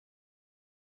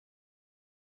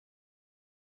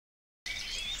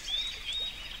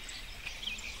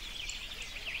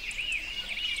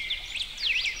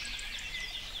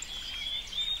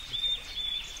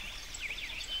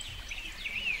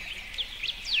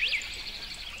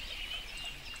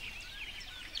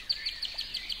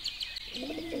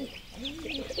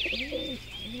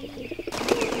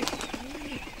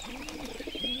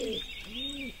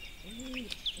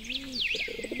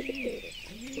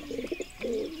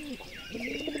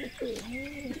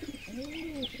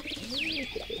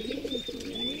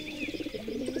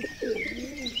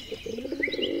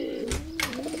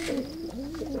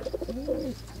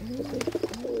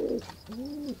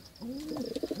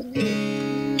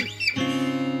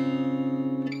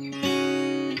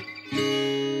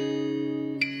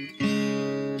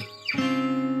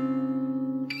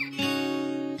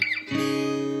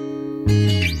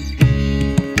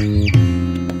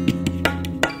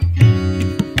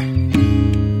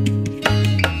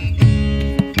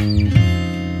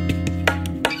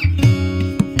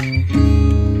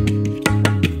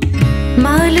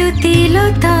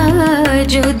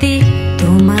যদি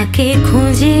তোমাকে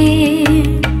খোঁজে,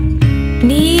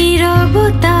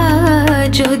 নীরবতা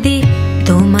যদি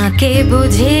তোমাকে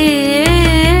বোঝে,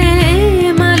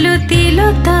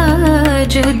 মালতীলতা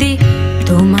যদি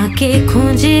তোমাকে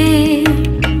খোঁজে,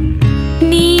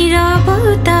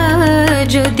 নীরবতা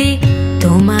যদি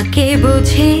তোমাকে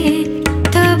বোঝে,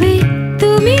 তবে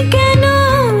তুমি কেন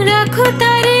রাখো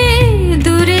তারে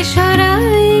দূরে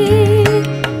সরাই?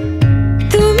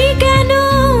 তুমি কেন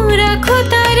রাখো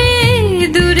তারে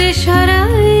দূরে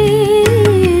সরাই?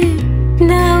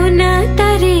 নাও না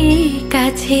তারে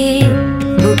কাছে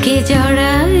বুকে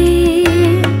জড়াই,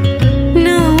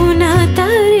 নাও না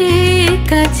তারে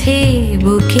কাছে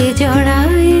বুকে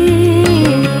জড়াই।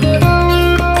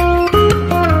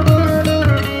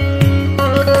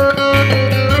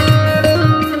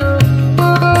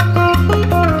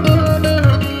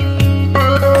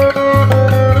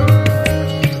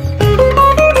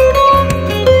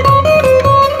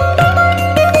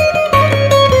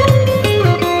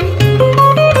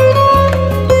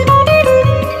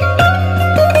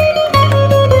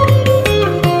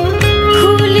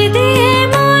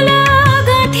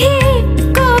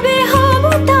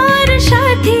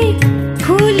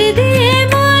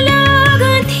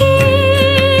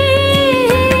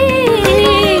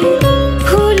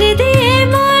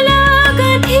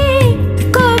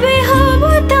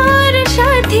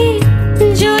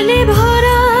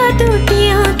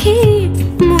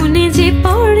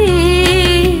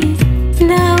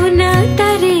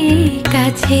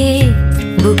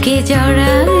 বুকে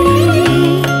জড়াই,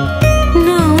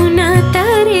 নাও না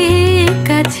তারে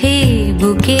কাছে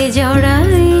বুকে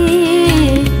জড়াই।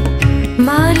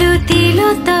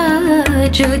 মালতীলতা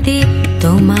যদি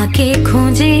তোমাকে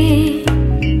খোঁজে,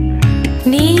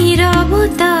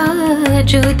 নীরবতা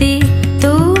যদি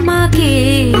তোমাকে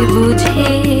বুঝে।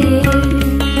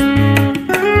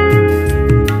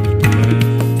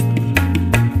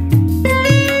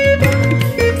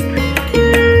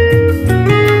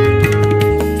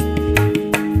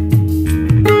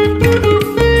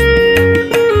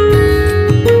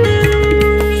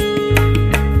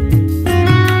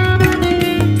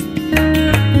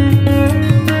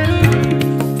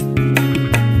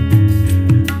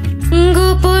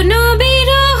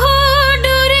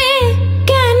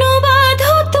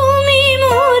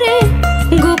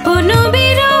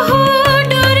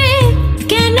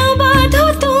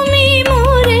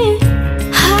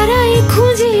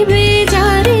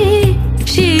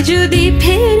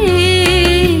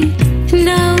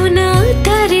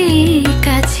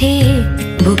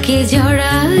 বুকে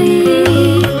জড়াই,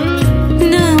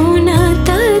 নাও না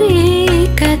তারে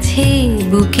কাছে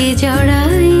বুকে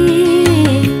জড়াই।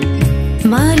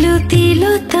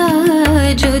 মালতীলতা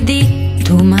যদি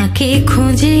তোমাকে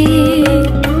খোঁজে,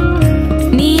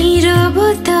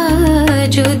 নীরবতা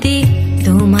যদি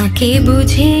তোমাকে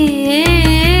বুঝে,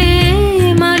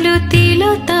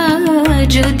 মালতীলতা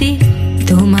যদি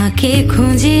তোমাকে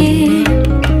খোঁজে,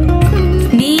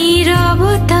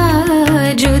 নীরবতা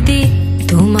যদি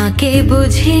তোমাকে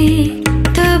বোঝে,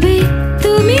 তবে